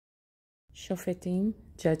Shophetim,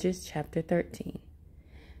 Judges chapter 13.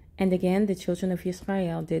 And again the children of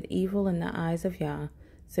Israel did evil in the eyes of Yah,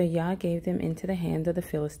 so Yah gave them into the hand of the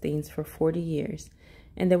Philistines for 40 years.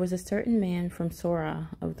 And there was a certain man from Sorah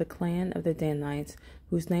of the clan of the Danites,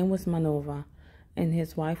 whose name was Manoah, and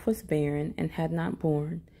his wife was barren and had not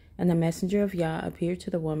borne. And the messenger of Yah appeared to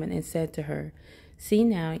the woman and said to her, See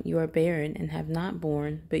now, you are barren and have not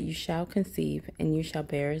borne, but you shall conceive, and you shall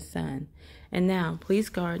bear a son. And now, please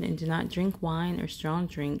guard and do not drink wine or strong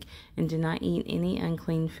drink, and do not eat any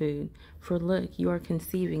unclean food. For look, you are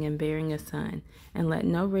conceiving and bearing a son, and let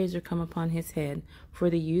no razor come upon his head,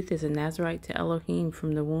 for the youth is a Nazarite to Elohim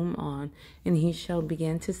from the womb on, and he shall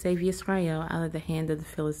begin to save Israel out of the hand of the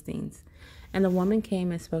Philistines. And the woman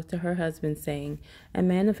came and spoke to her husband, saying, A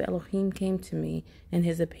man of Elohim came to me, and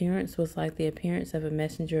his appearance was like the appearance of a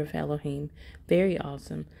messenger of Elohim, very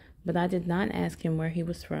awesome. But I did not ask him where he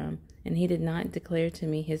was from, and he did not declare to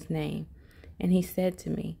me his name. And he said to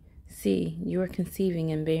me, See, you are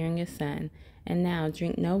conceiving and bearing a son, and now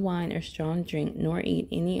drink no wine or strong drink, nor eat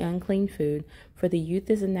any unclean food, for the youth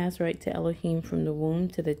is a Nazarite to Elohim from the womb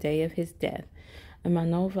to the day of his death. And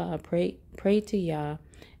Manoah prayed to Yah,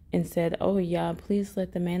 and said, O Yah, please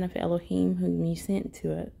let the man of Elohim whom you sent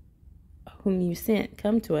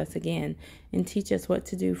come to us again, and teach us what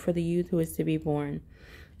to do for the youth who is to be born.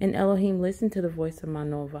 And Elohim listened to the voice of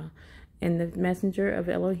Manoah. And the messenger of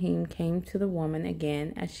Elohim came to the woman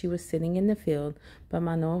again as she was sitting in the field, but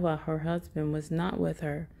Manoah, her husband, was not with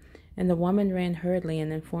her. And the woman ran hurriedly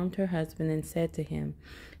and informed her husband and said to him,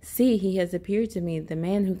 See, he has appeared to me, the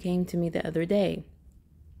man who came to me the other day.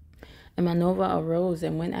 And Manoah arose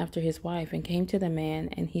and went after his wife, and came to the man,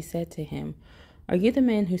 and he said to him, Are you the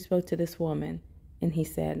man who spoke to this woman? And he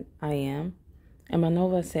said, I am. And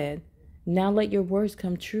Manoah said, Now let your words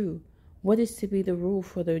come true. What is to be the rule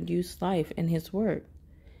for the youth's life and his work?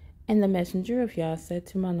 And the messenger of Yah said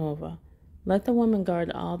to Manoah, Let the woman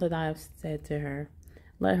guard all that I have said to her.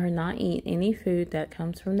 Let her not eat any food that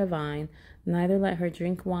comes from the vine, neither let her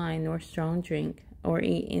drink wine nor strong drink, or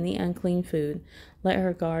eat any unclean food. Let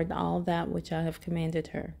her guard all that which I have commanded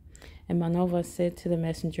her. And Manoah said to the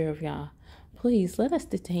messenger of Yah, Please let us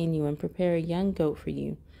detain you and prepare a young goat for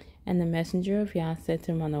you. And the messenger of Yah said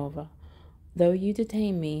to Manoah, Though you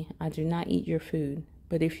detain me, I do not eat your food.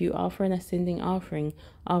 But if you offer an ascending offering,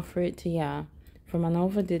 offer it to Yah. For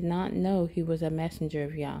Manoah did not know he was a messenger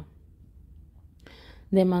of Yah.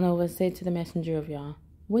 Then Manoah said to the messenger of Yah,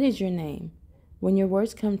 What is your name? When your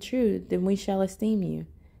words come true, then we shall esteem you.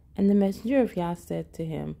 And the messenger of Yah said to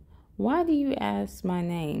him, Why do you ask my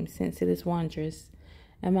name, since it is wondrous?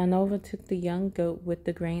 And Manoah took the young goat with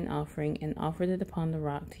the grain offering, and offered it upon the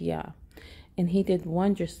rock to Yah. And he did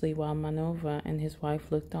wondrously while Manoah and his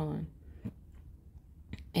wife looked on.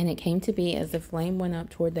 And it came to be, as the flame went up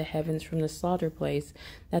toward the heavens from the slaughter place,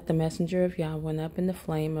 that the messenger of Yah went up in the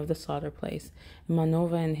flame of the slaughter place. And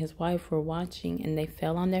Manoah and his wife were watching, and they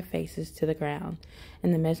fell on their faces to the ground.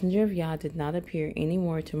 And the messenger of Yah did not appear any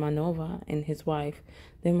more to Manoah and his wife.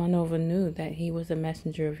 Then Manoah knew that he was a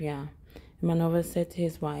messenger of Yah. And Manoah said to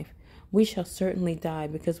his wife, We shall certainly die,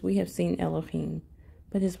 because we have seen Elohim.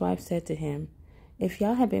 But his wife said to him, If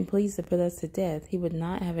Yah had been pleased to put us to death, he would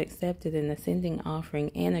not have accepted an ascending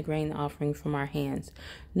offering and a grain offering from our hands,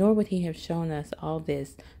 nor would he have shown us all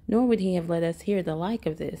this, nor would he have let us hear the like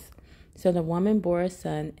of this. So the woman bore a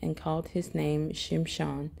son, and called his name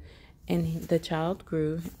Shimshon. And the child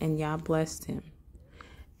grew, and Yah blessed him.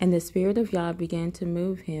 And the spirit of Yah began to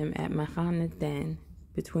move him at Mahaneh Dan,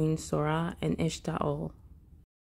 between Sorah and Eshtaol.